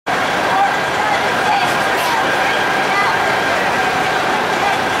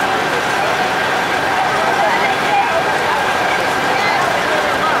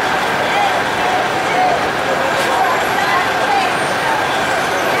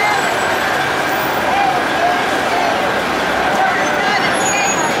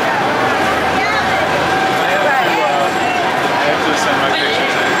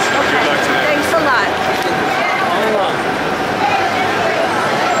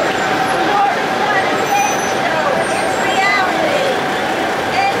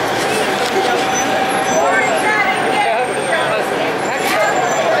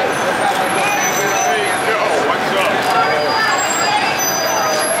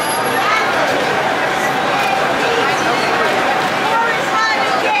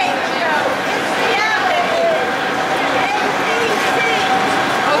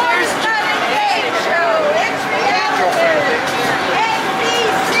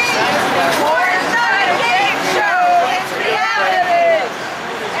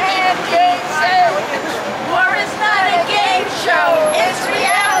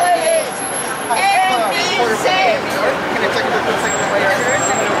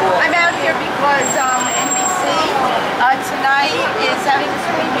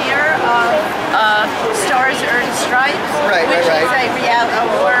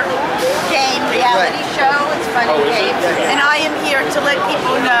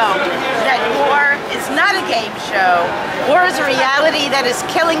people know that war is not a game show. War is a reality that is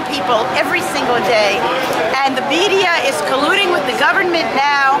killing people every single day. And the media is colluding with the government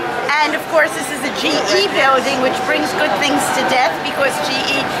now. And of course, this is a GE building, which brings good things to death because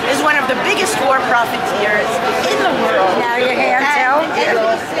GE is one of the biggest war profiteers in the world. Now your hands out.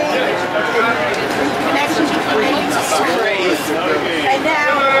 NBC, connection between NBC and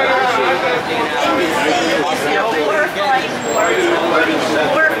now NBC is now glorifying war.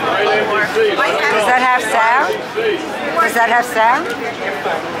 Does that have sound? Does that have sound?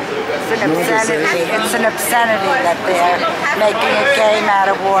 It's an obscenity that they're making a game out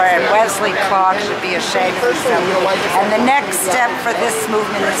of war, and Wesley Clark should be ashamed of himself. And the next step for this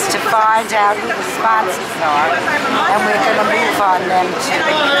movement is to find out who the sponsors are, and we're going to move on them too.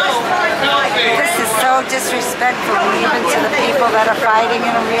 This is so disrespectful even to the people that are fighting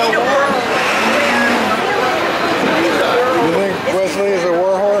in a real war. You think Wesley is a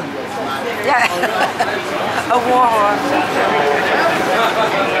war whore? Yeah, a war whore.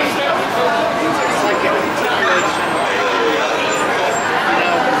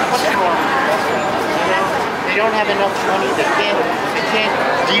 They don't have enough money. They can't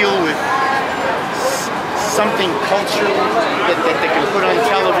deal with something cultural that they can put on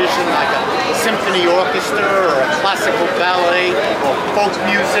television, like a symphony orchestra or a classical ballet or folk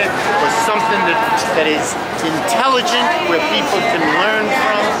music or something that is intelligent where people can learn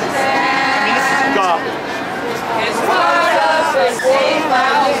from. I mean, this is garbage.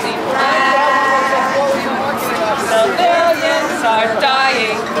 The millions are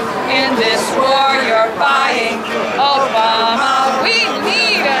dying in this war you're buying. Obama, we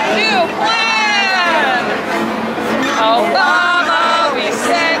need a new plan. Obama, we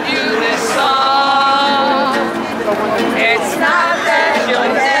send you this song. It's not that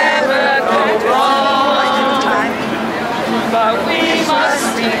you'll never go wrong, but we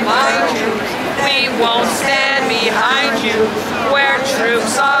must remind you, we won't stand behind you where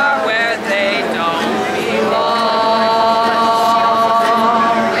troops are where they don't belong.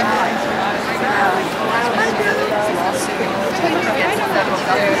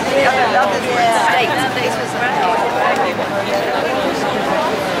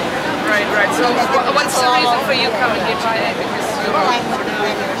 Right. So what's the reason for you coming here today? Because you're right,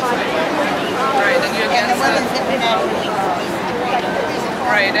 and you're against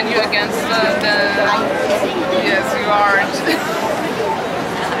right, and you're against the yes, you aren't.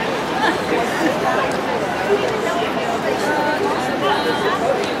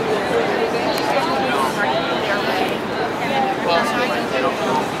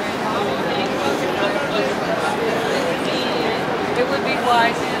 It would be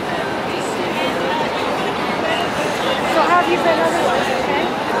wise. So how have you been otherwise, okay?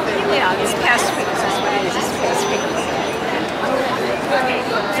 Yeah, this past week, that's what it is, this past week.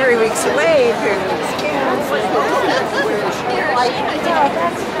 3 weeks away, 3 weeks canceled. I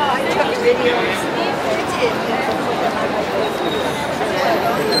took videos.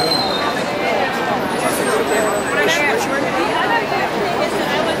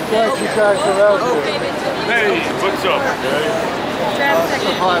 Thank you guys for out there. Hey, what's up, guys?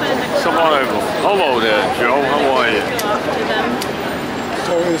 Survival. Hello there, Joe. How are you?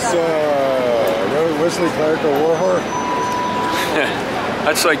 So is Wesley Clark a war whore?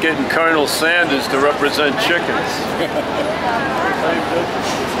 That's like getting Colonel Sanders to represent chickens.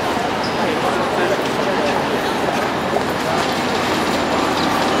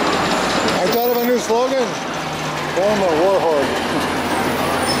 I thought of a new slogan. Call him a war whore.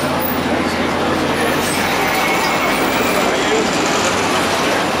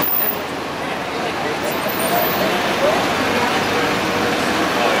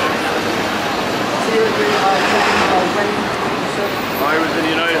 I was in the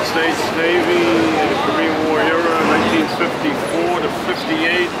United States Navy in the Korean War era, 1954 to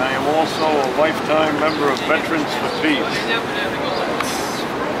 58. I am also a lifetime member of Veterans for Peace.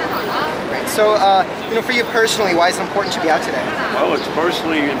 So, for you personally, why is it important to be out today? Well, it's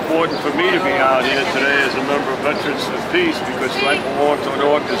personally important for me to be out here today as a member of Veterans for Peace because I belong to an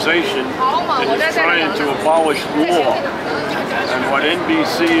organization that is trying to abolish war. And what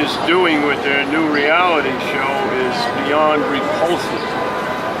NBC is doing with their new reality show is beyond repulsive.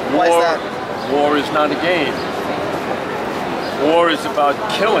 Why is that? War is not a game. War is about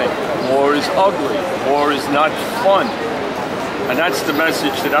killing. War is ugly. War is not fun. And that's the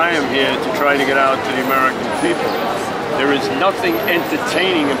message that I am here to try to get out to the American people. There is nothing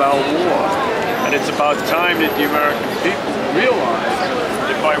entertaining about war. And it's about time that the American people realize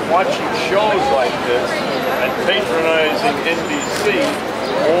that by watching shows like this and patronizing NBC,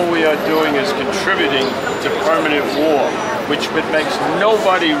 all we are doing is contributing to permanent war. which makes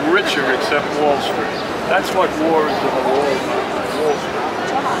nobody richer except Wall Street. That's what war is in the world. Wall Street.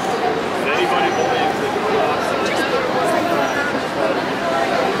 And anybody believes that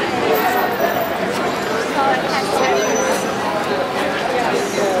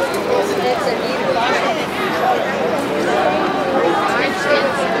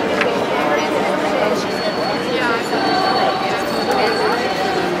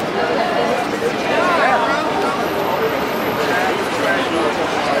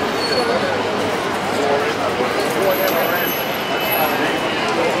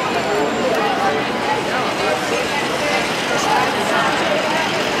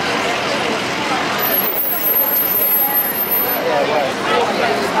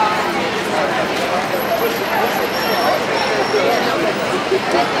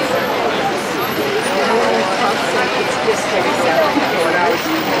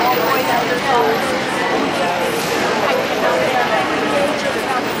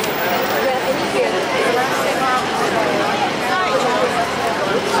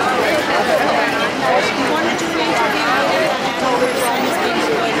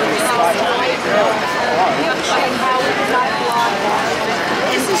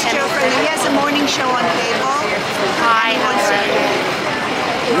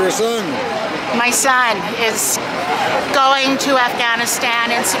my son is going to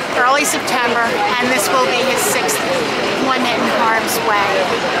Afghanistan in early September, and this will be his 6th one in harm's way.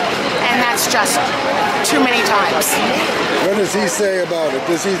 And that's just too many times. What does he say about it?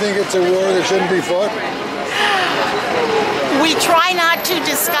 Does he think it's a war that shouldn't be fought? We try not to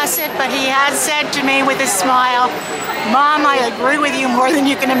discuss it, but he has said to me with a smile, "Mom, I agree with you more than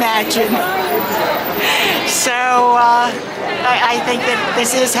you can imagine." So I think that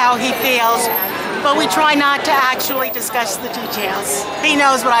this is how he feels, but we try not to actually discuss the details. He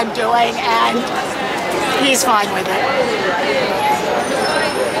knows what I'm doing, and he's fine with it.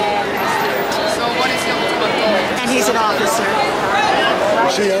 So what is your ultimate goal? And he's an officer.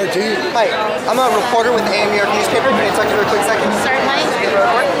 Is she RT? Hi, I'm a reporter with the New York newspaper. Can I talk to you for a quick second? Certainly.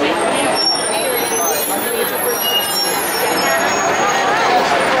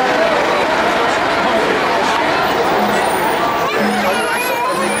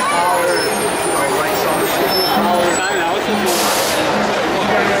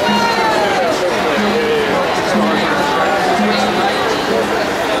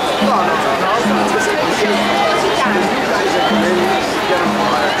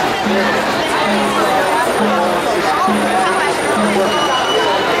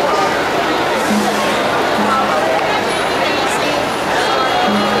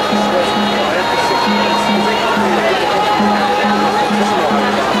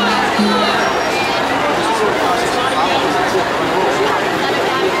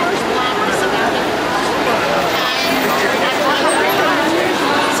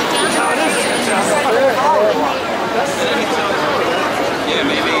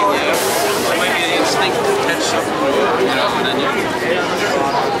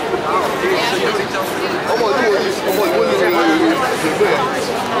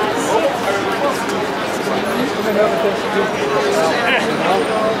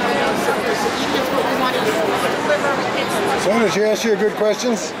 So did she ask you good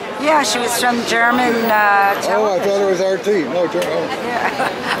questions? Yeah, she was from German television. Oh, I thought it was RT. No,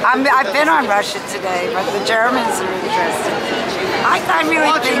 Yeah. I've been on Russia today, but the Germans are interested. I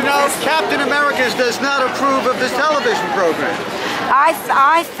really think Captain America does not approve of this television program.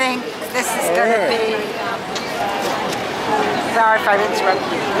 I think this is going to be. Sorry if I interrupted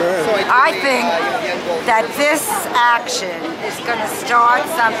you. I think that this action is going to start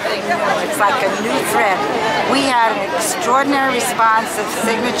something new. It's like a new thread. We had an extraordinary response of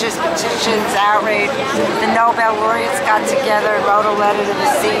signatures, petitions, outrage. The Nobel Laureates got together and wrote a letter to the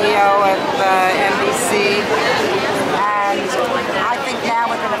CEO of NBC. And I think now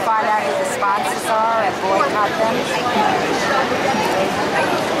we're going to find out who the sponsors are and boycott them.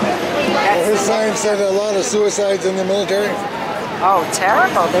 Well, his sign said a lot of suicides in the military. Oh,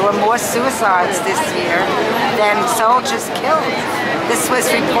 terrible. There were more suicides this year than soldiers killed. This was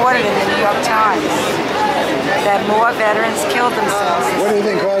reported in the New York Times, that more veterans killed themselves. What do you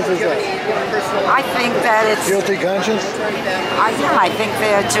think causes that? I think that it's... Guilty conscience? I think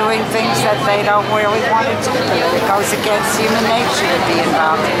they're doing things that they don't really want to do. It goes against human nature to be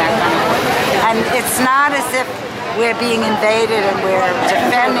involved in that kind of thing. And it's not as if we're being invaded and we're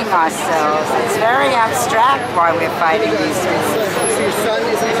defending ourselves. It's very abstract why we're fighting these wars.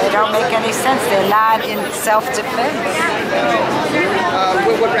 They don't make any sense. They're not in self-defense.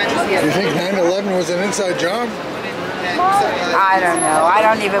 What branch is he at? Do you think 9/11 was an inside job? I don't know. I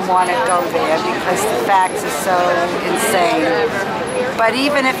don't even want to go there because the facts are so insane. But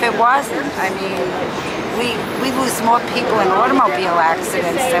even if it wasn't, I mean, we lose more people in automobile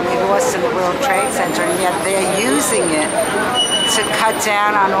accidents than we lost in the World Trade Center, and yet they're using it to cut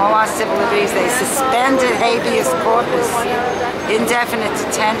down on all our civil liberties. They suspended habeas corpus, indefinite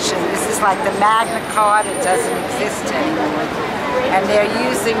detention. This is like the Magna Carta doesn't exist anymore. And they're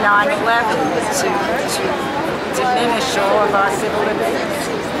using 9/11 to diminish all of our civil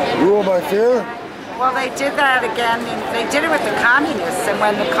liberties. Rule by fear? Well, they did that again. They did it with the communists, and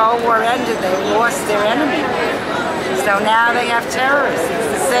when the Cold War ended, they lost their enemy. So now they have terrorists. It's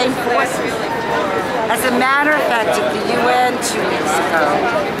the same forces. As a matter of fact, at the UN 2 weeks ago,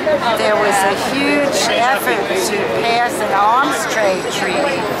 there was a huge effort to pass an arms trade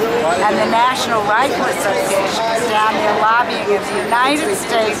treaty, and the National Rifle Association was down there lobbying, and the United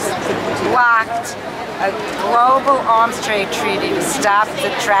States blocked a global arms trade treaty to stop the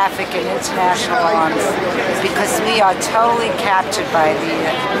traffic in international arms because we are totally captured by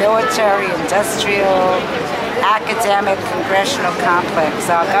the military, industrial, academic, congressional complex.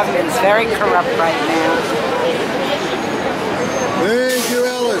 Our government is very corrupt right now. Thank you,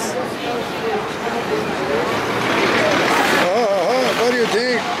 Alice. What do you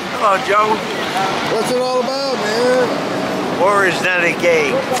think? Hello, Joe. What's it all about, man? War is not a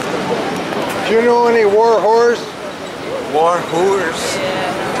game. Do you know any war whores? War whores?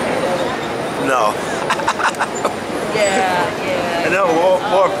 No. Yeah. I know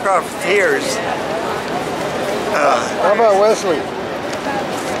war profiteers. How about Wesley?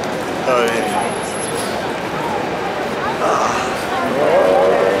 Oh, yeah.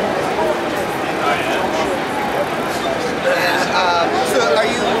 So are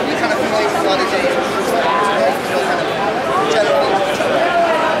you kind of familiar with a lot of the general?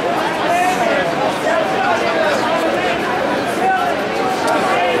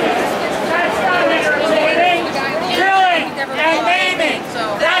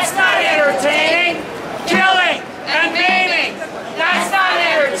 That's not entertaining. Killing and maiming. That's not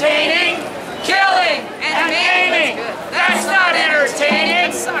entertaining. Killing and maiming. That's not entertaining.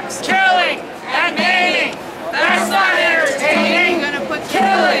 Killing and maiming. That's not entertaining.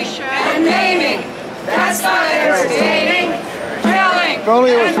 Killing and maiming. That's not entertaining. Killing If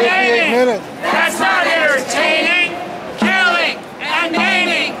only it was and 58 maiming. minutes. That's not entertaining. Killing and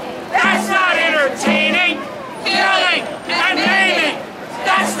maiming. That's not entertaining. Killing and maiming.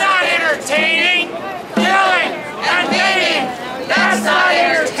 That's not entertaining. Killing and maiming. That's not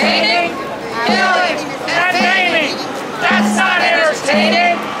entertaining. Killing and maiming. That's not entertaining.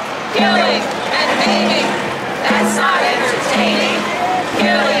 Killing and maiming. That's not entertaining.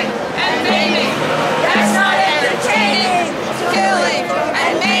 Killing and maiming. That's not entertaining. Killing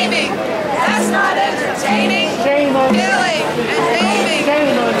and maiming. That's not entertaining. Killing and maiming.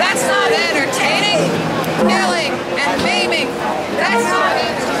 That's not entertaining. Killing and maiming. That's not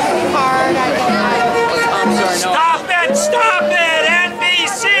entertaining. Hard. Stop it,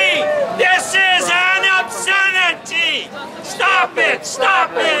 NBC! This is an obscenity! Stop it,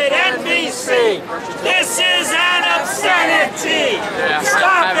 NBC! This is an obscenity!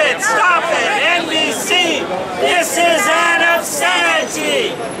 Stop it, NBC! This is an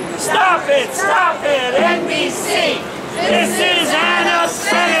obscenity! Stop it, NBC! This is an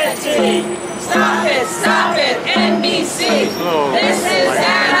obscenity! Stop it, NBC! This is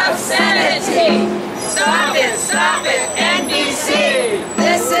an obscenity! Stop it, NBC!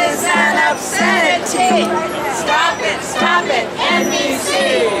 This is an obscenity! Stop it, NBC!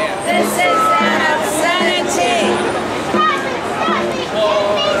 This is an obscenity!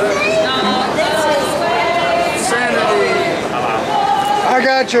 I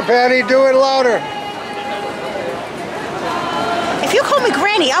got you, Patty. Do it louder. If you call me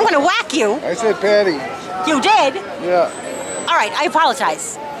Granny, I'm going to whack you. I said Patty. You did? Yeah. All right, I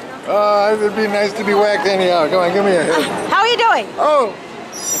apologize. It'd be nice to be whacked anyhow. Come on, give me a hit. How are you doing? Oh.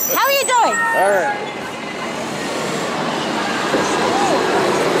 How are you doing? All right.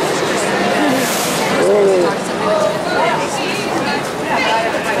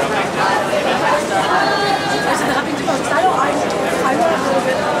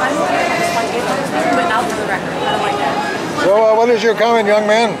 So, what is your comment, young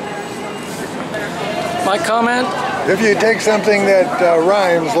man? My comment? If you take something that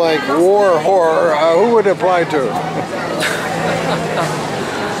rhymes like war, whore, who would it apply to?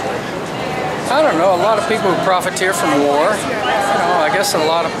 I don't know. A lot of people who profiteer from war. You know, I guess a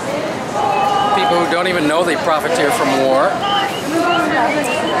lot of people who don't even know they profiteer from war.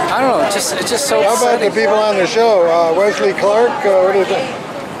 I don't know. It's just so How about upsetting. the people on the show? Wesley Clarke, what do you think?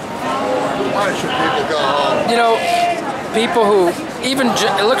 Why should people go home? You know, people who,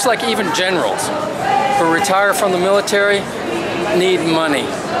 it looks like even generals who retire from the military need money,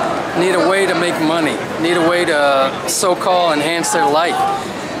 need a way to make money, need a way to so-called enhance their life.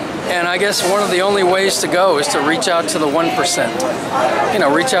 And I guess one of the only ways to go is to reach out to the 1%. You know,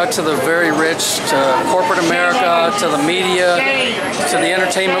 reach out to the very rich, to corporate America, to the media, to the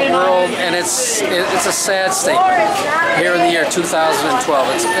entertainment world, and it's a sad statement here in the year 2012.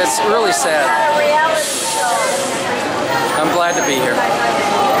 It's really sad. I'm glad to be here.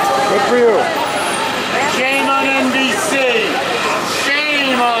 Good for you. Shame on NBC!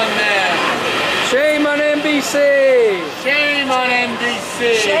 Shame on them! Shame on NBC! Shame on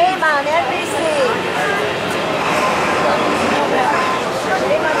NBC! Shame on NBC!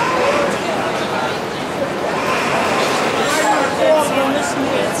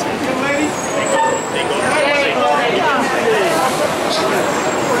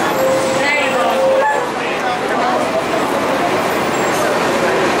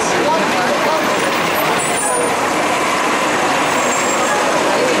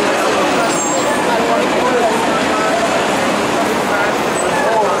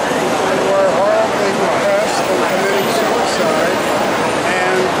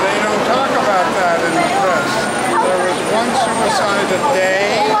 Suicide a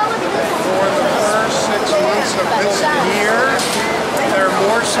day for the first 6 months of this year. There are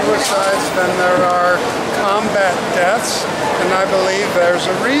more suicides than there are combat deaths, and I believe there's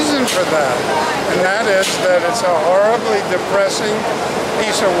a reason for that. And that is that it's a horribly depressing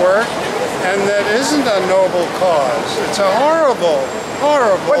piece of work, and that isn't a noble cause. It's a horrible,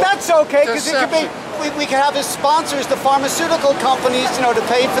 horrible Well, that's okay, because it could be. deception. We can have as sponsors the pharmaceutical companies, you know, to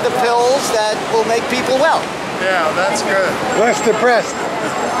pay for the pills that will make people well. Yeah, that's good. Less depressed.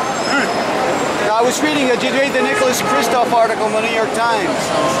 Now, I was reading, did you read the Nicholas Kristof article in the New York Times?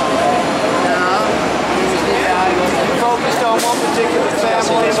 Focused on one particular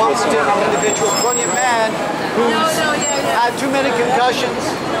family, one particular individual, brilliant man who's had too many concussions,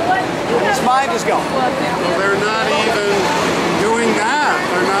 and his mind is gone. Well, they're not even doing that.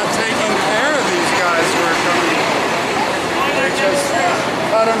 They're not taking care of these guys who are coming. They just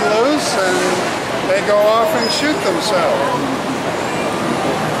cut them loose and they go off and shoot themselves.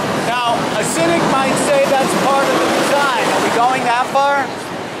 Now, a cynic might say that's part of the design. Are we going that far?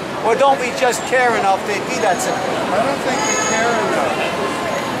 Or don't we just care enough to be that cynical? I don't think we care enough.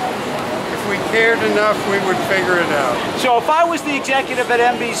 If we cared enough, we would figure it out. So if I was the executive at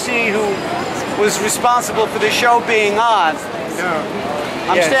NBC who was responsible for the show being on,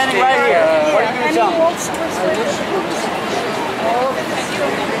 I'm standing right here. What are you going to tell me?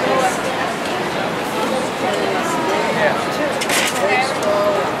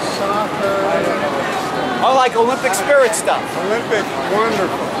 Baseball, soccer. I like Olympic spirit stuff. Olympic,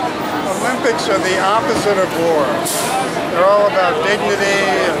 wonderful. Olympics are the opposite of war. They're all about dignity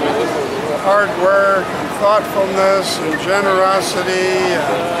and hard work and thoughtfulness and generosity and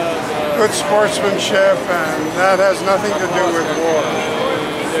good sportsmanship, and that has nothing to do with war.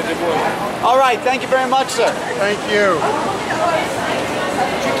 All right, thank you very much, sir. Thank you.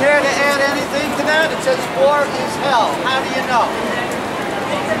 Would you care to add anything to that? It says war is hell. How do you know?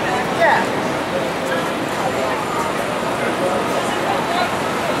 Yeah.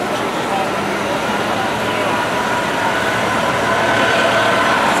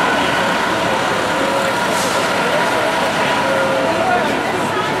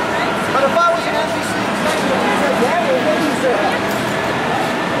 But if I was an NBC executive, yeah, well, what do you say?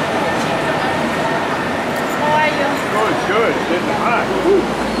 How are you? Good. It's getting hot.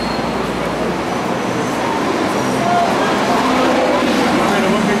 Want me to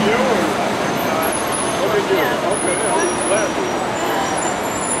look at you? Or look at you? Okay.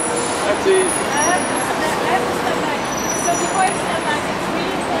 That's easy. So the question about the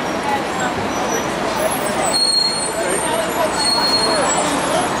trees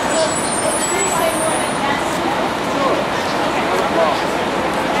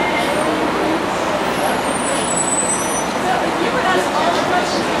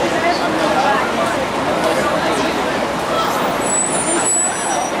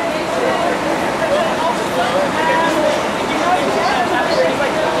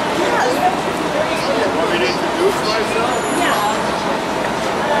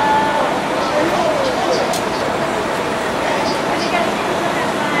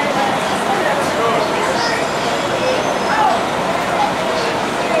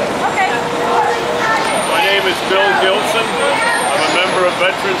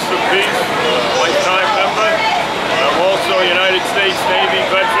Veterans for Peace, lifetime member. I'm also a United States Navy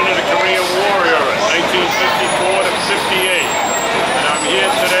veteran of the Korean War era, 1954 to 58. And I'm here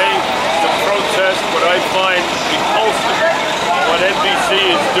today to protest what I find repulsive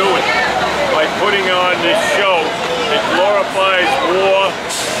putting on this show that glorifies war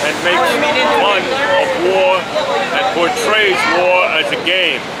and makes fun of war and portrays war as a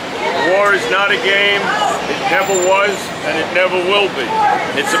game. War is not a game, it never was, and it never will be.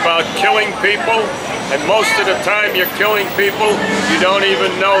 It's about killing people, and most of the time you're killing people, you don't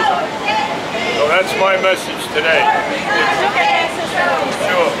even know them. So that's my message today.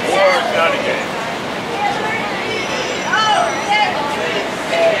 Sure, war is not a game.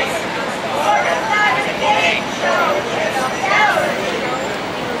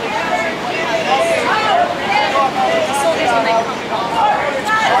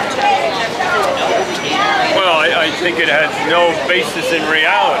 Well, I think it has no basis in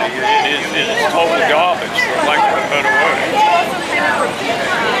reality. It is total garbage, for lack of a better word.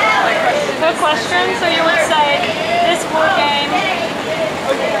 Good question. So you would say this war game.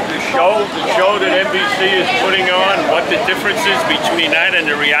 The show that NBC is putting on, what the difference is between that and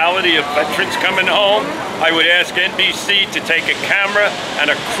the reality of veterans coming home, I would ask NBC to take a camera and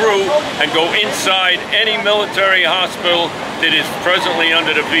a crew and go inside any military hospital that is presently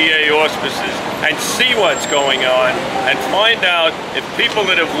under the VA auspices and see what's going on and find out if people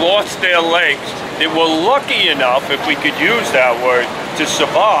that have lost their legs, that were lucky enough, if we could use that word, to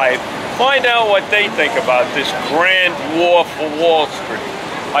survive, find out what they think about this grand war for Wall Street.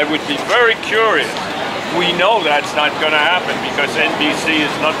 I would be very curious. We know that's not going to happen because NBC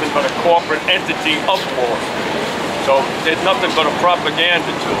is nothing but a corporate entity of Wall Street. So there's nothing but a propaganda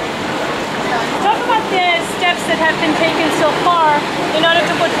tool. Talk about the steps that have been taken so far in order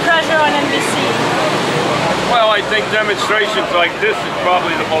to put pressure on NBC. Well, I think demonstrations like this is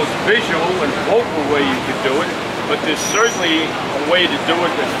probably the most visual and vocal way you could do it. But there's certainly a way to do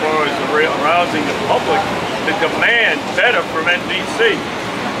it as far as arousing the public to demand better from NBC.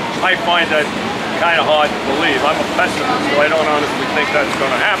 I find that kind of hard to believe. I'm a pessimist, so I don't honestly think that's going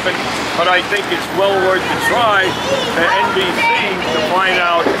to happen. But I think it's well worth the try for NBC to find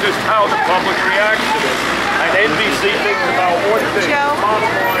out just how the public reacts to this. And NBC thinks about one thing. Joe,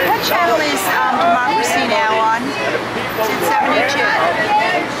 what channel is Democracy Now! On? Is it 72?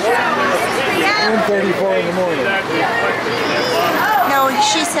 1:34 in the morning. No,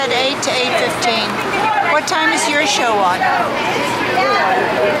 she said 8 to 8:15. What time is your show on?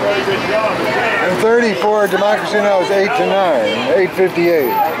 And 34, Democracy Now! Is 8 to 9, 8:58.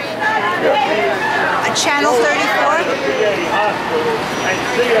 Yeah. Channel 34?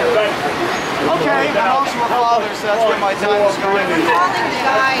 Okay, I'm also a father, so that's where my time is going. Calling the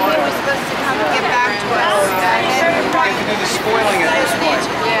guy, he was supposed to come get back to us. Everything is spoiling it.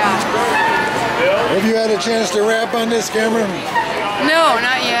 Yeah. Have you had a chance to rap on this, Cameron? No,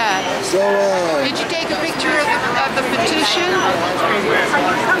 not yet. So, Did you take a picture of the petition?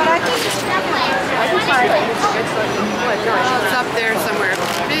 It's up there somewhere.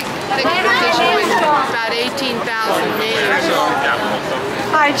 Big, thick petition with about 18,000 names.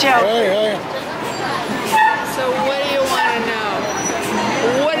 Hi, Joe. hey. So what do you want to know?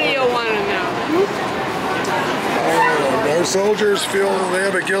 What do you want to know? Our soldiers feel they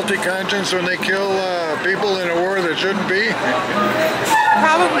have a guilty conscience when they kill people in a war that shouldn't be?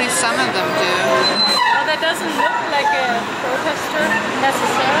 Probably some of them do. Well, that doesn't look like a protester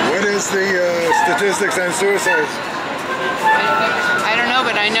necessarily. What is the statistics on suicides? I don't know,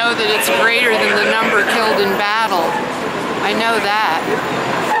 but I know that it's greater than the number killed in battle. I know that.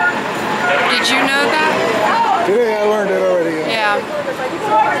 Did you know that? Today I learned it already. Yeah.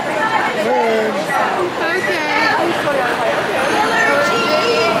 Okay.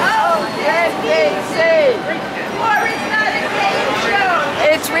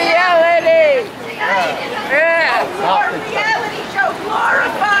 It's reality. Yeah. War reality show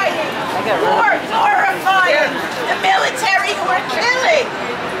glorifying. War glorifying the military who are killing.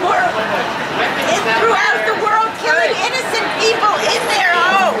 Throughout the world, killing innocent people in their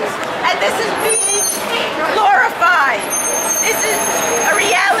homes. And this is being glorified. This is a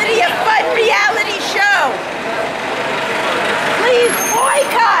reality, a fun reality show. Please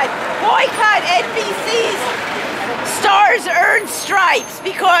boycott NBC's Stars Earn Stripes,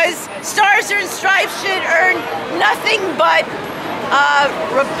 because Stars Earn Stripes should earn nothing but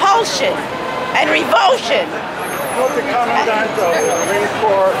repulsion and revulsion. What the Commandant of the Marine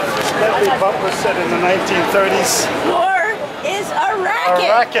Corps, Smedley Butler, said in the 1930s. War is a racket. A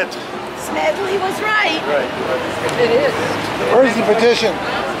racket. Smedley was right. It is. Where's the petition?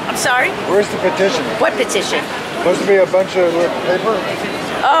 I'm sorry? Where's the petition? What petition? Supposed to be a bunch of paper?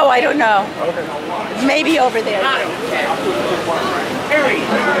 Oh, I don't know. Okay. Maybe over there. Hurry.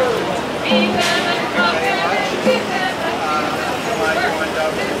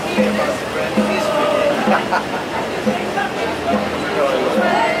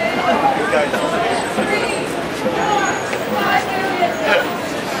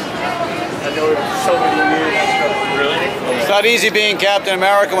 not easy being Captain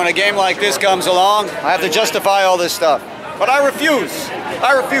America when a game like this comes along. I have to justify all this stuff. But I refuse.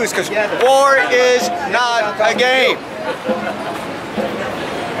 I refuse, because war is not a game.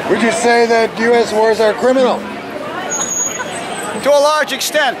 Would you say that U.S. wars are criminal? To a large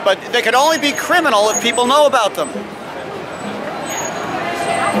extent, but they could only be criminal if people know about them.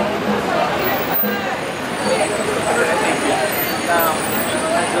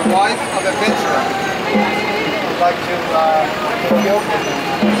 As the wife of a veteran, I'd like to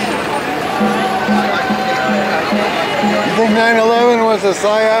You think 9/11 was a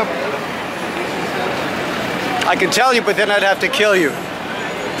psyop? I can tell you, but then I'd have to kill you.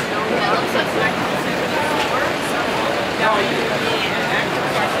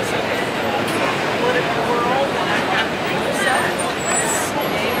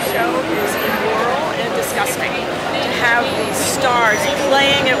 Disgusting to have these stars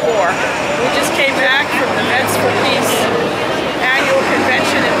playing at war. We just came back from the Vets for Peace annual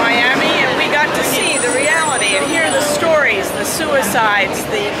convention in Miami, and we got to see the reality and hear the stories, the suicides,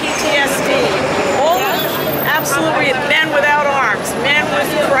 the PTSD, all absolutely men without arms, men with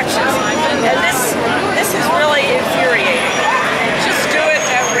crutches, and this is really infuriating. Just do it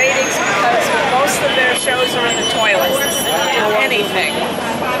at ratings because most of their shows are in the toilets. Anything.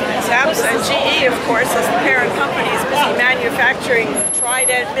 And GE, of course, as the parent company, is busy manufacturing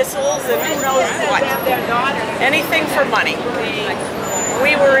Trident missiles and who knows what. Anything for money.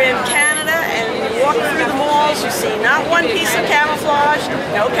 We were in Canada and you walk through the malls, you see not one piece of camouflage,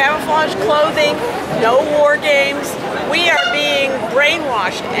 no camouflage clothing, no war games. We are being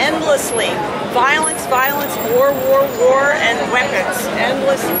brainwashed endlessly. Violence, violence, war, war, war, and weapons.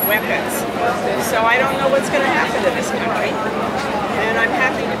 Endless weapons. So I don't know what's going to happen to this country. And I'm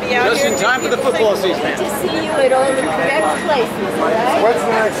happy to be out just here. Just in time for the football season. Good to see you at all the correct places, right? What's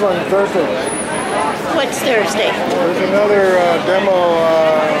the next one? Thursday? What's Thursday? There's another demo.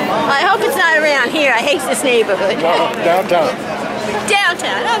 I hope it's not around here. I hate this neighborhood. No, downtown.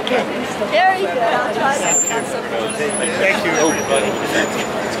 Downtown, okay. Very good. I'll try that. Thank you, everybody.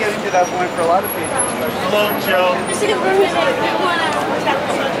 It's getting to that point for a lot of people. Hello, Joe.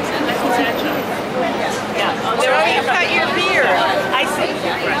 They're already cut your beer. I see.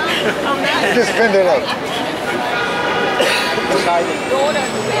 Oh, nice. You just pinned it up.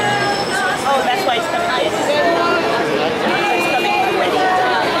 Oh, that's why it's coming in. It's coming already.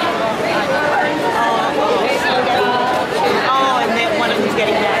 Oh, and then one of them's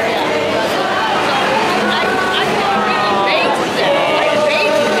getting back.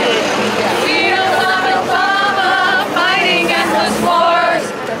 We don't want Obama fighting endless wars.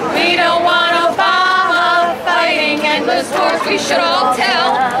 We don't want Obama fighting endless wars. We should all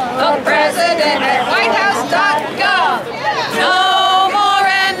tell the president at WhiteHouse.gov. No more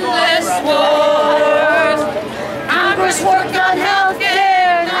endless wars. Congress worked on health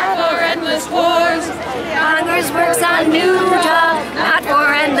care, not for endless wars. Congress works on new jobs, not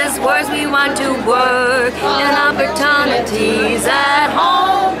for endless wars. We want to work in opportunities at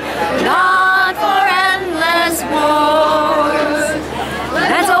home, not for endless wars.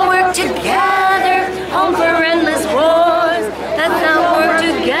 Let's all work together, home for endless wars. Let's all work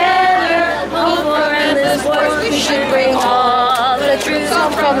together, home for endless wars. We should bring all the troops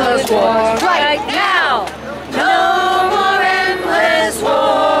home from those wars right now. No more endless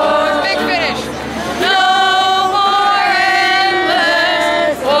wars. Big finish. No more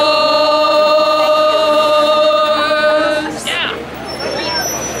endless wars. Yeah.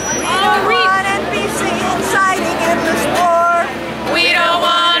 We don't want NBC inciting endless war. We don't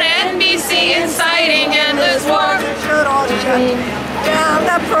want NBC inciting endless war. We should all shut down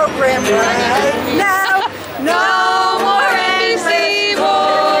the program right now. No more NBC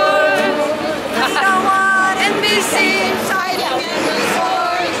wars. We don't want NBC inciting endless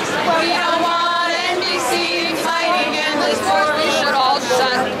wars. We don't want NBC inciting endless wars. We should all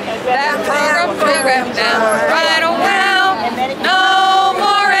shut that program down right away. No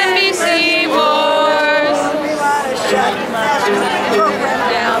more NBC wars. We want to shut that program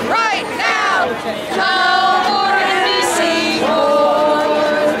Down right now. No more NBC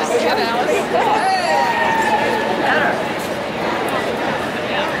wars.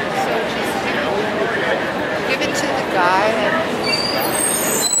 Give it to the guy.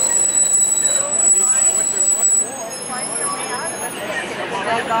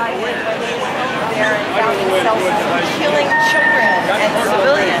 That guy went there and found himself killing children and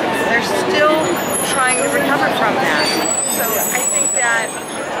civilians. They're still trying to recover from that. So I think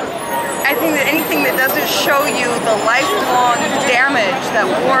that anything that doesn't show you the lifelong damage that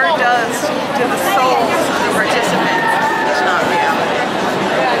war does to the souls of the participants is not reality.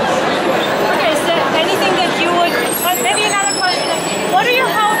 Okay, is there anything that you would, maybe another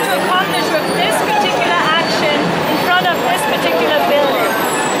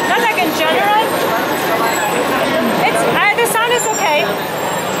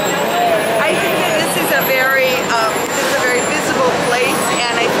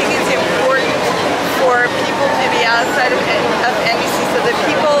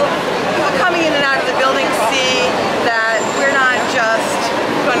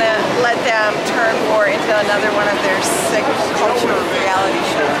turn war into another one of their sick culture reality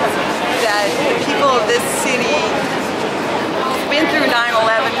shows. That the people of this city have been through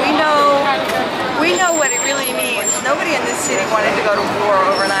 9/11. We know what it really means. Nobody in this city wanted to go to war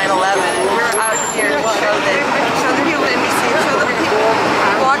over 9/11, and we're out here to show the people of NBC, show the people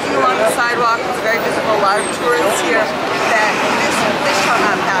walking along the sidewalk. It's very visible. A lot of tourists here. That this shall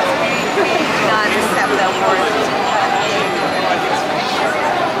not pass. We do not accept that war.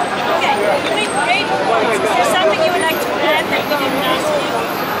 Okay, you made great points. Is there something you would like to add that we didn't ask you?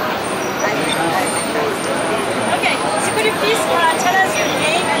 Okay, so could you please tell us your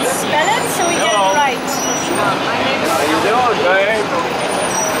name and spell it so we get it right? How you doing, babe?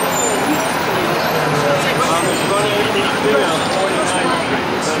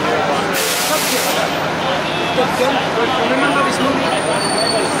 Remember this movie?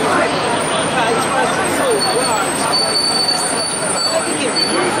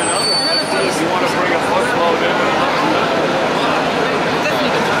 You want to bring a busload in?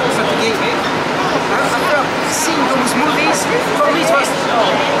 I've seen those movies. Probably it was.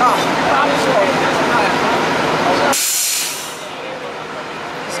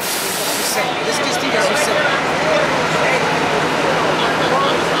 This is as you said.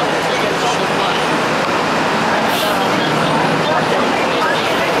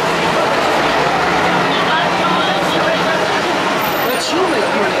 But you make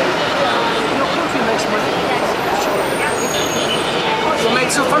money. Your country makes money. You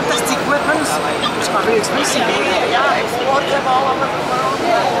make so fantastic weapons, which are very expensive. Yeah, export them all over the world.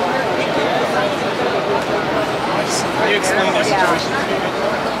 Can you explain the situation?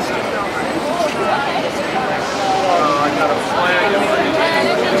 I got a flag.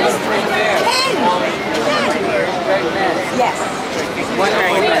 Yes.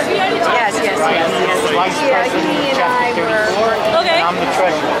 Yes. Yeah, he and I were. Okay. I'm the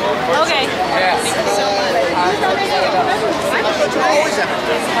treasurer. Okay.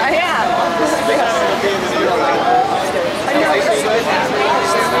 I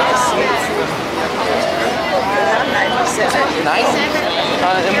Nice.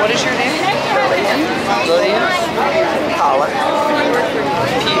 And what is your name? Lillian. Paula.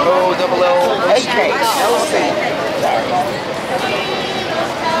 P-O-L-L-A-K.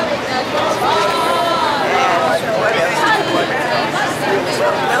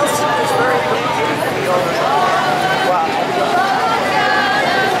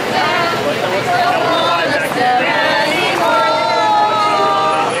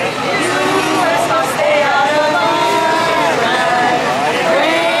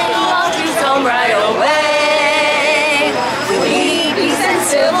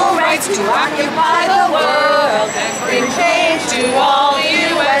 To occupy the world and bring change to all the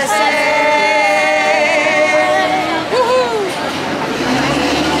USA.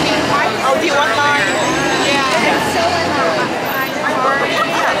 Oh, do you want mine?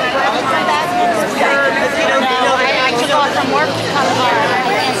 I took off from work to come here.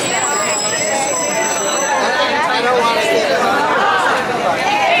 I don't want to get it.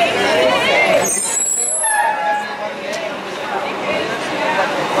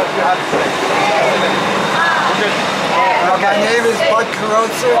 My name is Bud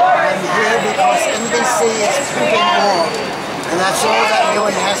Carrozza. I'm here because NBC is proving wrong. And that's all that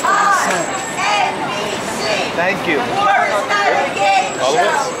really has to be said. Thank you. All of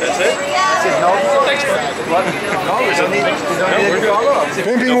us? That's it? That's it. No? Thanks, What? No, we don't need to follow up.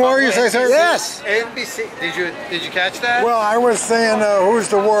 Pimping Warriors, I said? Yes! NBC, did you catch that? Well, I was saying who's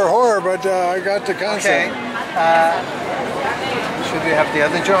the war whore, but I got the concept. Okay. Should we have the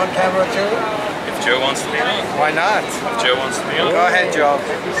other Joe on camera too? If Joe wants to be on. Why not? If Joe wants to be on. Go ahead, Joe.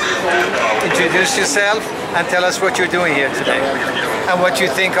 Introduce yourself and tell us what you're doing here today and what you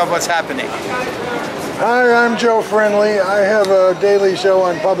think of what's happening. Hi, I'm Joe Friendly. I have a daily show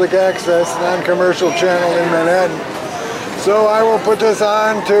on public access, non-commercial channel in Manhattan. So I will put this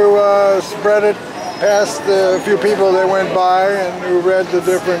on to spread it past the few people that went by and who read the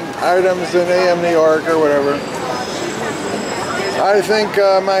different items in AM New York or whatever. I think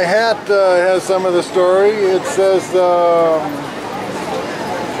my hat has some of the story. It says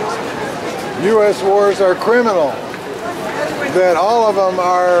U.S. wars are criminal. That all of them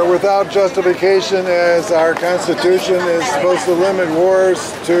are without justification, as our Constitution is supposed to limit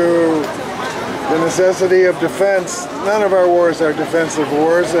wars to the necessity of defense. None of our wars are defensive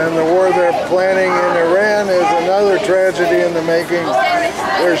wars, and the war they're planning in Iran is another tragedy in the making.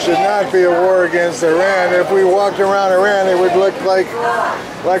 There should not be a war against Iran. If we walked around Iran, it would look like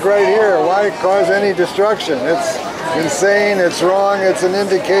right here. Why cause any destruction? It's insane, it's wrong, it's an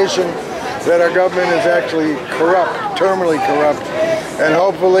indication that our government is actually corrupt, terminally corrupt, and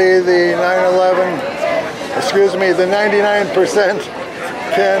hopefully the 99%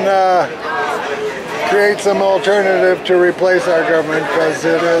 can create some alternative to replace our government, because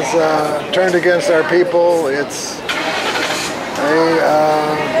it is turned against our people. It's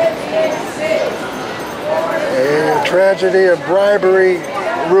a tragedy of bribery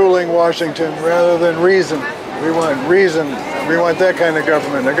ruling Washington rather than reason. We want reason. We want that kind of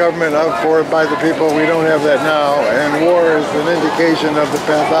government, a government of, for, by the people. We don't have that now, and war is an indication of the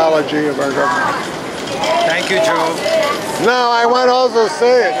pathology of our government. Thank you, Joe. Now, I want to also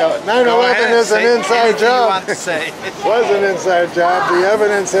say, 9/11 is an inside job. Was an inside job. The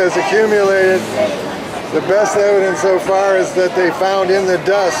evidence has accumulated. The best evidence so far is that they found in the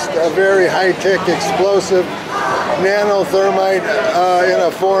dust a very high-tech explosive nanothermite in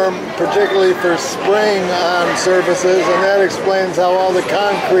a form particularly for spraying on surfaces, and that explains how all the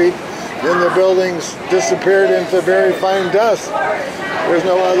concrete in the buildings disappeared into very fine dust. There's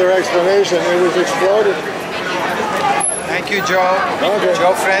no other explanation. It was exploded. Thank you, Joe. Okay.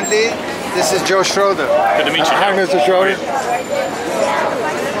 Joe Friendly. This is Joe Schroeder. Good to meet you. Hi, Mr. Schroeder.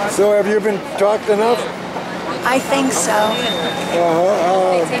 So have you been talked enough? I think so.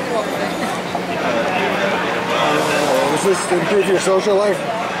 Does this improve your social life?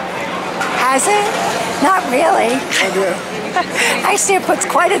 Has it? Not really. Okay. I see it puts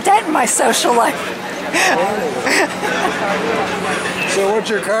quite a dent in my social life. So what's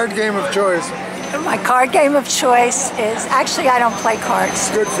your card game of choice? My card game of choice is, actually I don't play cards.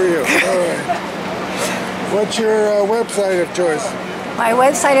 Good for you. All right. What's your website of choice? My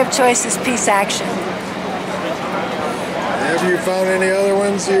website of choice is Peace Action. Have you found any other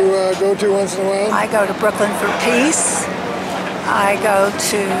ones you go to once in a while? I go to Brooklyn for Peace. I go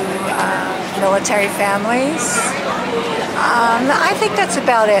to military families. I think that's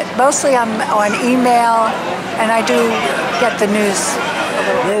about it. Mostly I'm on email, and I do get the news.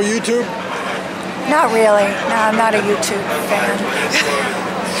 No YouTube? Not really. No, I'm not a YouTube fan.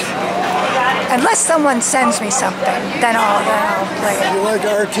 Unless someone sends me something, then I'll play it. You like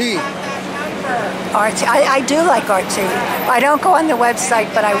RT? RT. I do like RT. I don't go on the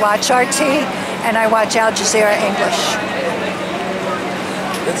website, but I watch RT, and I watch Al Jazeera English.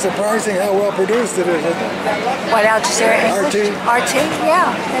 It's surprising how well produced it is. What, Al Jazeera English? RT? RT,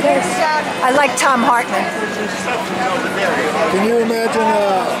 yeah, it is. I like Tom Hartman. Can you imagine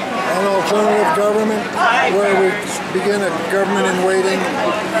an alternative government where we begin a government in waiting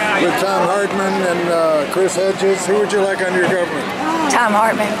with Tom Hartman and Chris Hedges? Who would you like on your government? Tom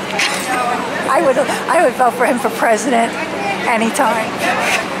Hartman. I would vote for him for president anytime.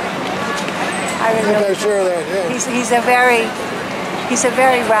 I think I share that, yeah. He's a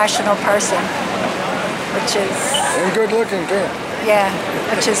very rational person, which is... And good looking too. Yeah,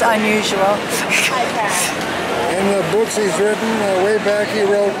 which is unusual. In the books he's written, way back he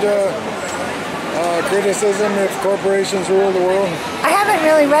wrote Criticism If Corporations Rule the World. I haven't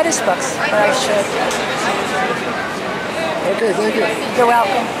really read his books, but I should. Okay, thank you. You're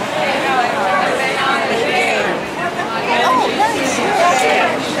welcome.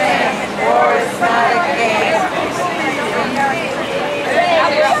 War is not a game.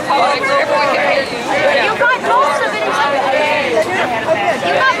 You got most of it.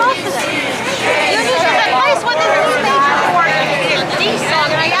 You got most of it. You need to replace what this image report is decent,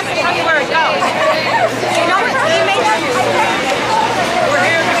 and I have to tell you where it goes. You know what the image we're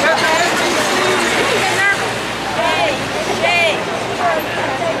here to cut that. Hey.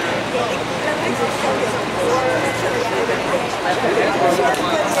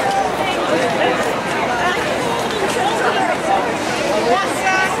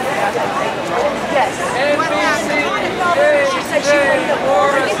 Yes. She said she went to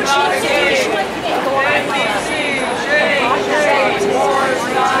war is not a game. NBC, war is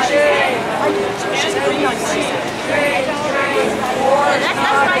not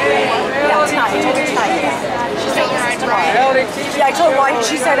a game. Yeah, tonight. I told her tonight. She said tomorrow. Yeah, I told her why.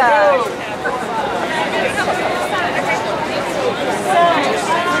 She said,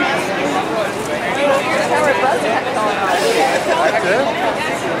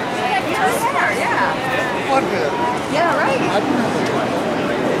 What good? yeah, right. I don't know.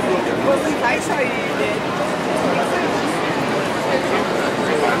 Well, at least I saw you did.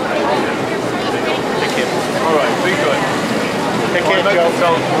 All right, be good. Take care, Joe.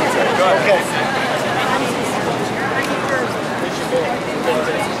 Go ahead. Okay.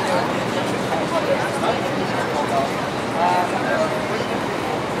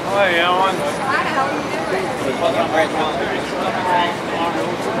 Hi, Alan.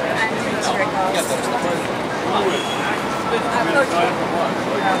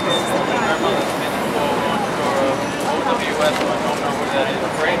 WS, I don't know where that is.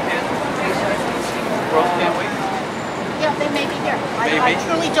 Brain cancer? Growth can't wait? Yeah, they may be here. I Maybe.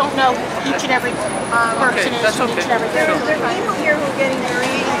 truly don't know each and every person that's in each and every There are people here who are getting their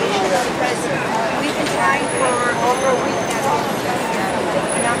aid. We've been trying for over a week now.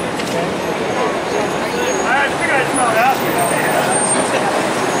 I think I smelled out.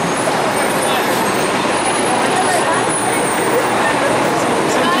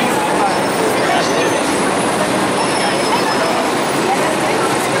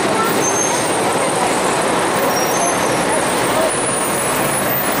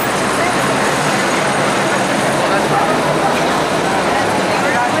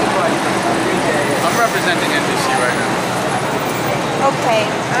 I'm representing NBC right now. Okay,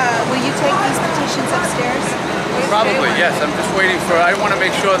 will you take these petitions upstairs? Probably, yes. I'm just waiting for, I want to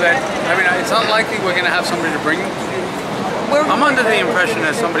make sure that, I mean, it's unlikely we're going to have somebody to bring. I'm under the impression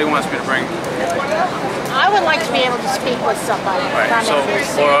that somebody wants me to bring. I would like to be able to speak with somebody. Right, so,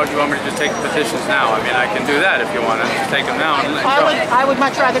 or do you want me to just take the petitions now? I mean, I can do that if you want to just take them now. And I would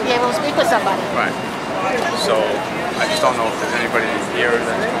much rather be able to speak with somebody. Right. So, I just don't know if there's anybody here that's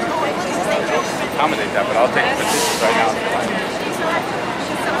going to accommodate that, but I'll take the petitions right now.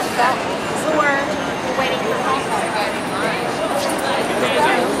 We're waiting for phone call.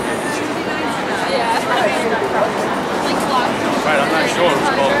 Right, I'm not sure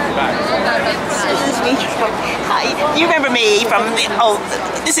who's calling back. This is me. Hi. You remember me from the,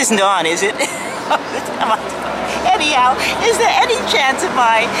 this isn't on, is it? Anyhow, is there any chance of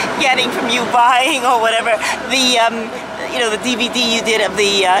my getting from you buying or whatever the, you know, the DVD you did of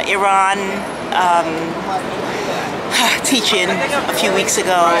the Iran teach-in a few weeks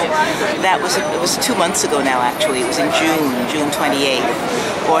ago? That was, it was 2 months ago now, actually. It was in June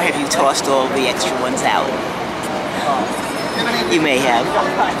 28th. Or have you tossed all the extra ones out? You may have.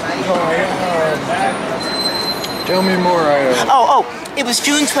 Tell me more. It was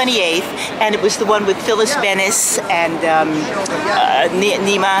June 28th, and it was the one with Phyllis Venice and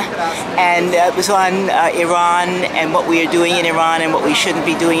Nima, and it was on Iran and what we are doing in Iran and what we shouldn't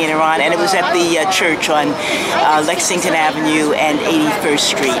be doing in Iran, and it was at the church on Lexington Avenue and 81st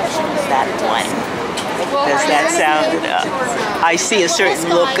Street. That one. Does that sound? I see a certain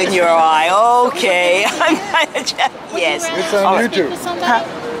look in your eye. Okay. Yes. It's on YouTube. Huh?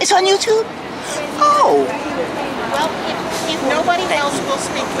 It's on YouTube? Oh. Well, if nobody else will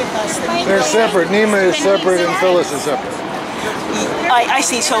speak with us, then They're separate. Nima is separate and Phyllis is separate. I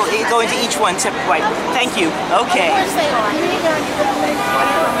see. So going to each one separate. Right. Thank you. Okay. of course they are.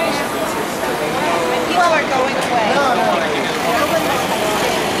 People are going away.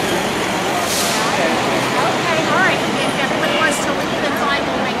 Okay, all right. If everybody wants to leave, then fine.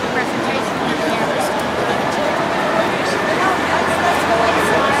 We'll make the presentation at the end.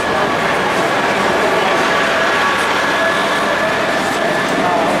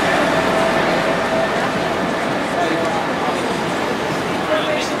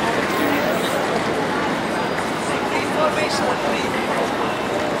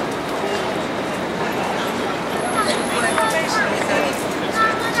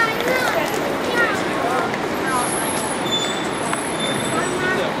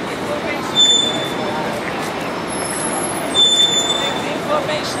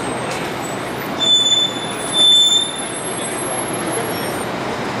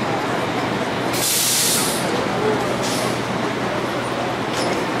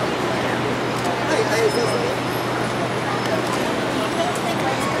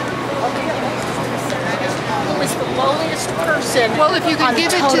 Well, if you could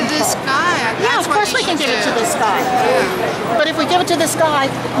give it to this guy, yeah, of course we can give it to this guy. But if we give it to this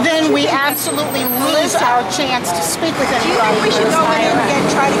guy, then we absolutely lose our chance to speak with anybody. Do you think we should go in and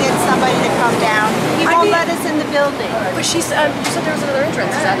try to get somebody to come down? He won't let us in the building. But you said there was another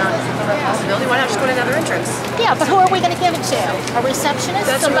entrance. Is that not a possibility? Why not just go to another entrance? Yeah, but who are we going to give it to? A receptionist?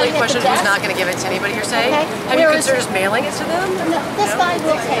 That's a really question. Who's not going to give it to anybody, you're saying? Okay. Have you considered just mailing it to them? No, this guy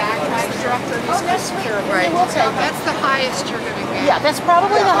will take it. He's the director of security. Right. He will take it. That's the highest you're going to get. Yeah, that's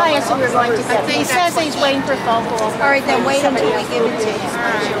probably the highest that we're going to get. He says he's waiting for a phone call. All right, then wait until we give it to him.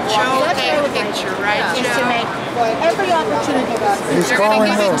 Joe take a picture, right? Is to make every opportunity. You're going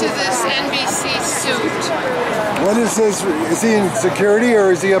to give it to this NBC suit. What is this? Is he in security or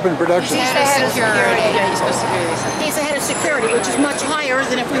is he up in production? He's the head of security. Yeah, he's supposed to be. He's the head of security, which is much higher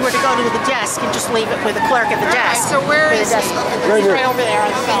than if we were to go to the desk and just leave it with the clerk at the desk. So where is he? Right here. Right over there on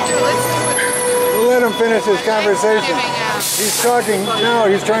the phone. We'll let him finish his conversation. He's talking. No,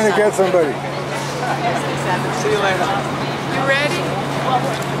 he's trying to get somebody. See you later. You ready?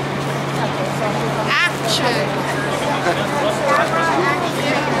 Action.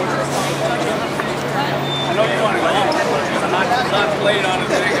 I Not played on a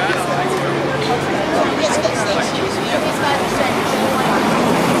thing, I don't think so.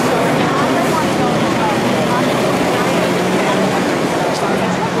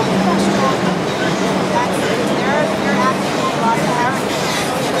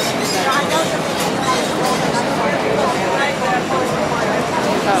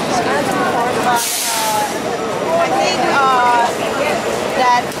 I think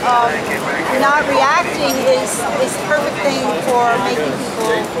that not reacting is the perfect thing for making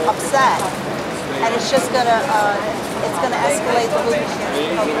people upset, and it's just gonna escalate the movement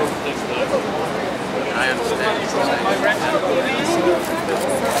against the public. I understand.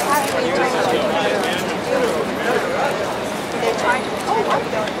 They're trying to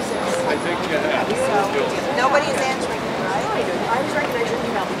nobody's answering, right? I was recognizing your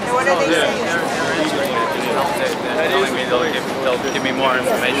email. So what are they saying? They're telling me they'll give me more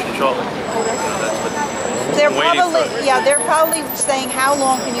information shortly. They're probably saying, how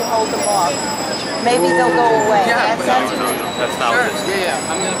long can you hold them off? Maybe they'll go away. That's not what it is. Yeah,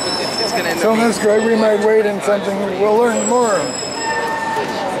 I'm gonna put this. It's gonna end up. So Ms. Gregg, we might wait in something. We'll learn more.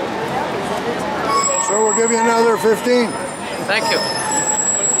 So we'll give you another 15. Thank you.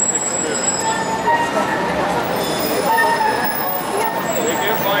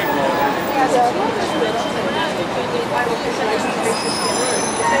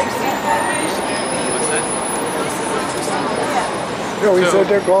 No, we said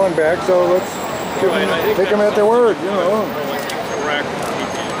they're calling back, so let's take them at their word, you know.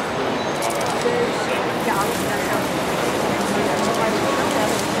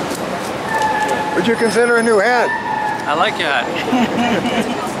 Would you consider a new hat? I like your hat.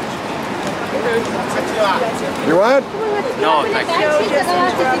 You what? No, thank you.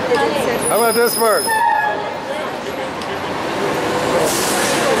 How about this part?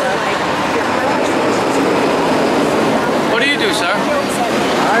 What do you do, sir?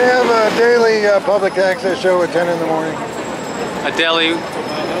 I have a daily public access show at 10 in the morning. A daily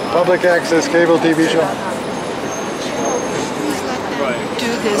public access cable TV show. Do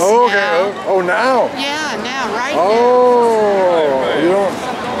this Oh, okay. now. Oh, now? Yeah, now, right now. Oh, you don't.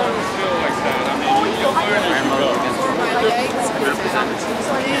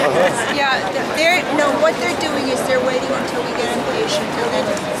 Yeah, what they're doing is they're waiting until we get a patient, and then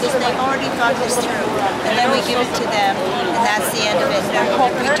because they've already thought this through, and then we give it to them, and that's the end of it. And I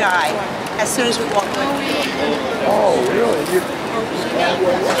hope we die as soon as we walk away. Oh, really?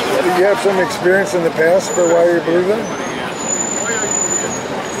 You have some experience in the past for why you believe that?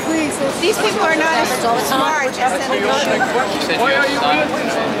 These people are not as smart as Senator Why are you going?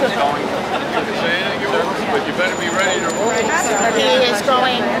 But you better be ready to roll. He is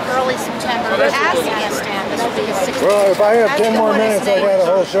going early September. This will be his stand. This will be his 60th. Well, if I have 10 more minutes, I got a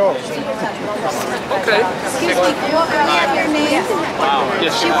whole show. Okay. Excuse me, what can we have your name?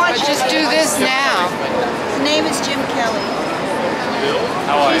 She wants Just do this now. His name is Jim Kelly.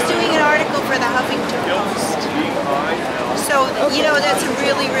 He's doing an article for the Huffington Post. So, you know, that's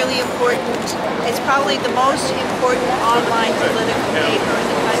really, really important. It's probably the most important online political paper in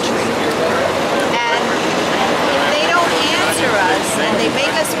the country. And if they don't answer us, and they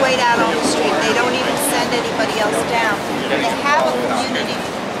make us wait out on the street, they don't even send anybody else down. They have a community.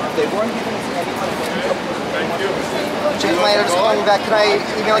 Jim, my editor's calling me back. Can I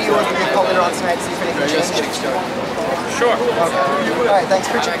email you or give you a call later on tonight to see if anything changed? Sure. Okay. All right, thanks.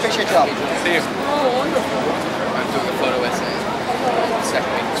 Appreciate your help. See you. I'm doing a photo essay. Second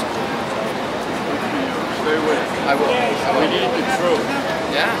week. Stay with it. I will. We need the truth.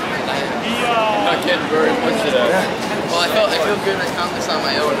 Yeah. I'm not getting very much of that. Well, I feel good. I found this on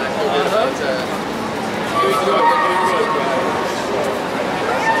my own. And I feel good about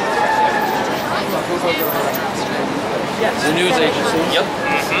The news agency. Yep.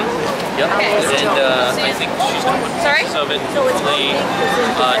 Yep. And I think she's going to put pieces of it, hopefully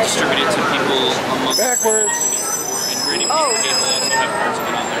distribute it to people among backwards. And Granny Peace Brigade will also have parts of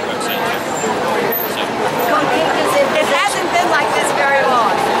it on their website too. So. It hasn't been like this very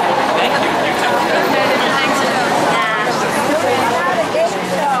long. Thank you. You too.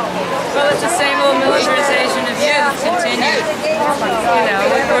 Well, it's the same old militarization of youth continued. You know,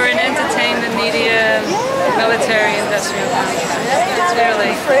 we're in entertainment, media, military, industrial complex. It's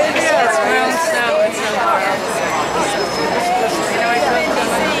really, it's grown so far.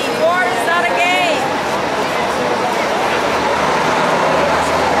 War is not a game.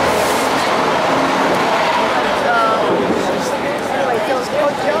 Anyway, so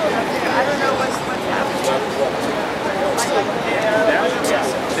Coach Jones, I don't know what's happening.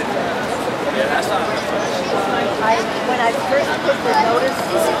 When I first put the notice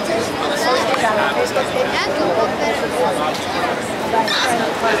posted on the Facebook page,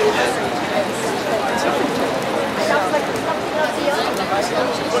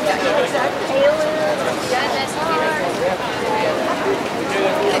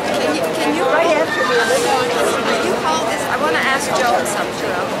 Can you right after me? Can you call this? I want to ask Joan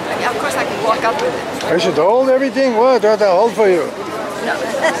something. Of course, I can walk up with it. I should hold everything? What? What I'll hold for you? No.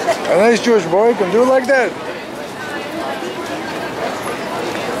 A nice Jewish boy can do like that.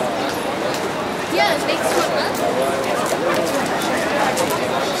 Yeah, it makes one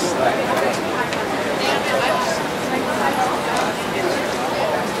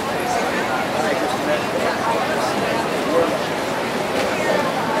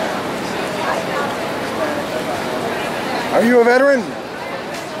Are you a veteran?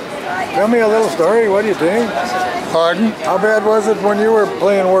 Tell me a little story. What do you think? Pardon? How bad was it when you were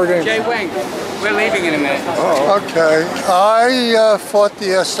playing war games? Jay Wing, we're leaving in a minute. Oh. Okay. I fought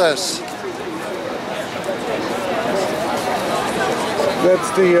the SS.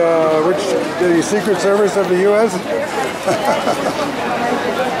 That's the Secret Service of the U.S.?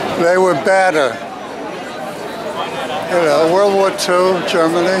 They were better. You know, World War II,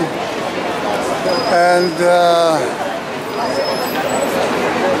 Germany.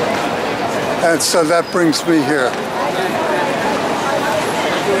 And so that brings me here.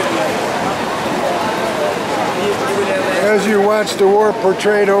 As you watched the war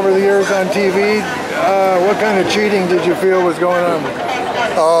portrayed over the years on TV, what kind of cheating did you feel was going on?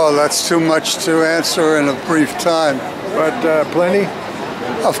 Oh, that's too much to answer in a brief time. But plenty?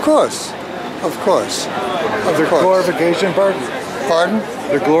 Of course. Of course. The glorification part? Pardon?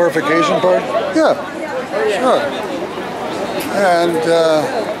 The glorification part? Yeah, sure. And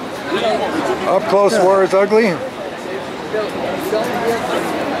up close war is ugly?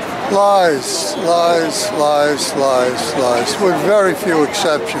 Lies, lies, lies, lies, lies, with very few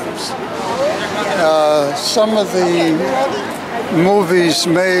exceptions. Some of the movies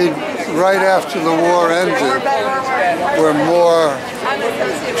made right after the war ended were more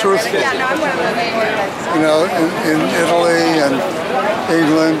truthful. You know, in Italy and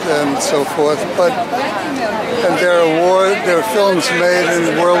England and so forth. And there are films made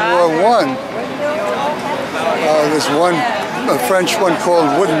in World War I. There's a French one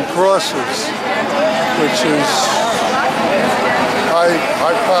called Wooden Crosses, which is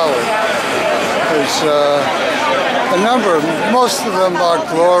high-powered. There's a number of them. Most of them are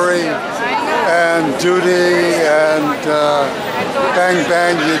glory and duty and bang,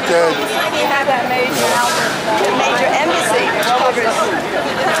 bang, you're dead. We have that major embassy which covers.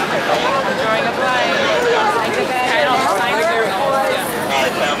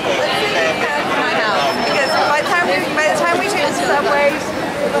 Because by the time we change the subways,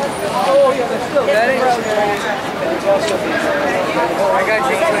 oh yeah, that's still that ain't I got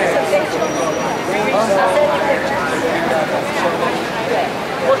you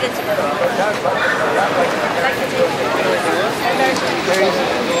we'll get to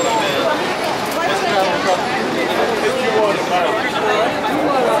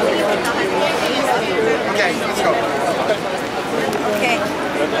Okay, let's go. Okay.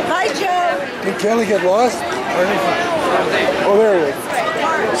 Hi, Joe. Did Kelly get lost? Oh, there he is.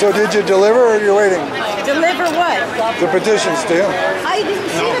 So did you deliver or are you waiting? Deliver what? The petitions to him. I didn't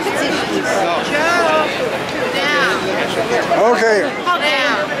see the petitions. Joe. Down. Okay.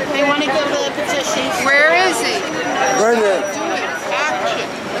 Down. They want to give the petitions. Where is he? Right there. Action.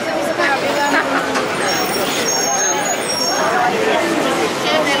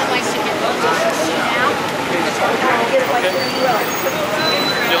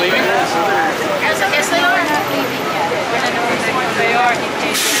 You're leaving? Yes, they are. They are. The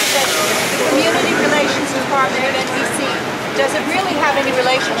Community Relations Department at NBC doesn't really have any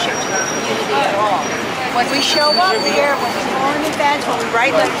relationship to the community at all. When we show up here, when we call an event, when we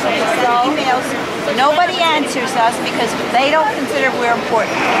write letters, when we send emails, nobody answers us because they don't consider we're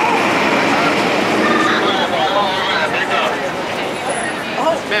important.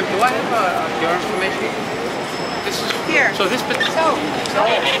 Oh, ma'am, do I have your information? This is here. So this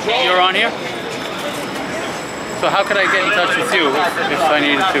you're on here? So how could I get in touch with you if I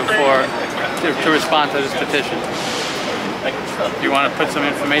needed to respond to this petition? Do you want to put some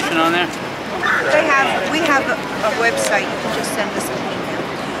information on there? We have a website. You can just send us an email.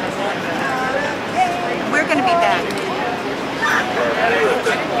 We're going to be back.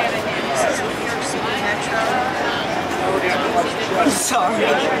 This is New York City Metro. I'm sorry.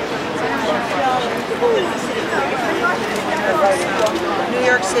 New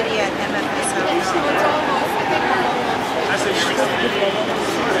York City at MFSO.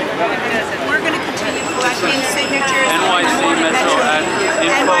 We're going to continue collecting signatures. NYC Metro at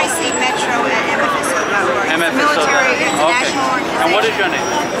NYC Metro at MFSO. Military International Okay. Organization. And what is your name?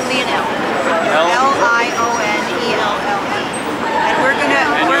 Lionel. L? Lionelle. And we're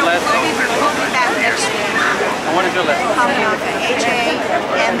gonna. And your last name? We'll be back next week. And what is your last name? Hamanaka.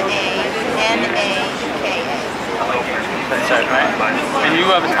 That's it, right? And you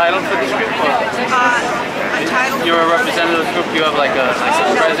have a title for this group? Or? A title. You're a representative of the group. You have like a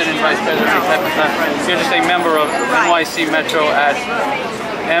president, vice president type of thing. You're just a member of NYC Metro at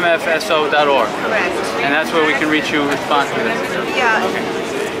mfso.org. Correct. And that's where we can reach you, respond to this. Yeah.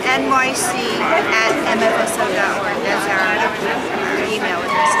 NYC at mfso.org. That's our email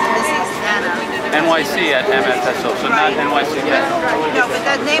address. And this is Anna. NYC at mfso, so not NYC Metro. No, but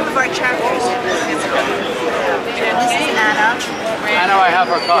the name of our chapter is and this is Anna. Anna, I have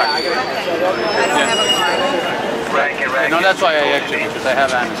her card. I don't have a card. No, that's why I actually, because I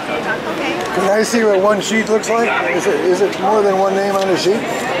have Anna's card. Can I see what one sheet looks like? Is it more than one name on a sheet?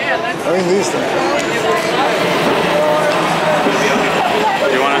 I mean these things.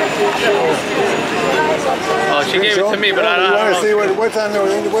 Do you want to? Oh, she gave it to me, but I don't know. You want to see what's on there?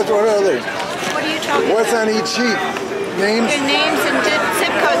 What are they? What are you talking about? What's on each sheet? Names? Your names and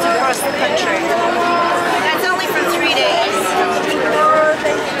zip codes across the country. That's only for 3 days.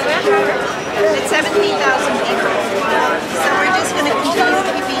 It's 17,000 people. So we're just going to continue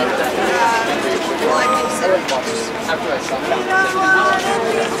keeping collecting signatures. I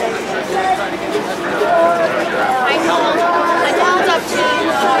called up to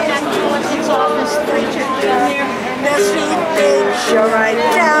Clinton's office. You're right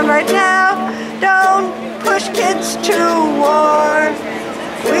down right now. Don't push kids to war.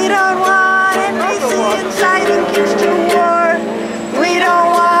 We don't want NBC inciting kids to war. We don't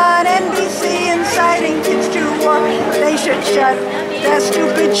want NBC inciting kids to war. They should shut that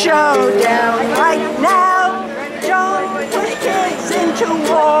stupid show down right now. Don't push kids into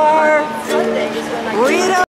war.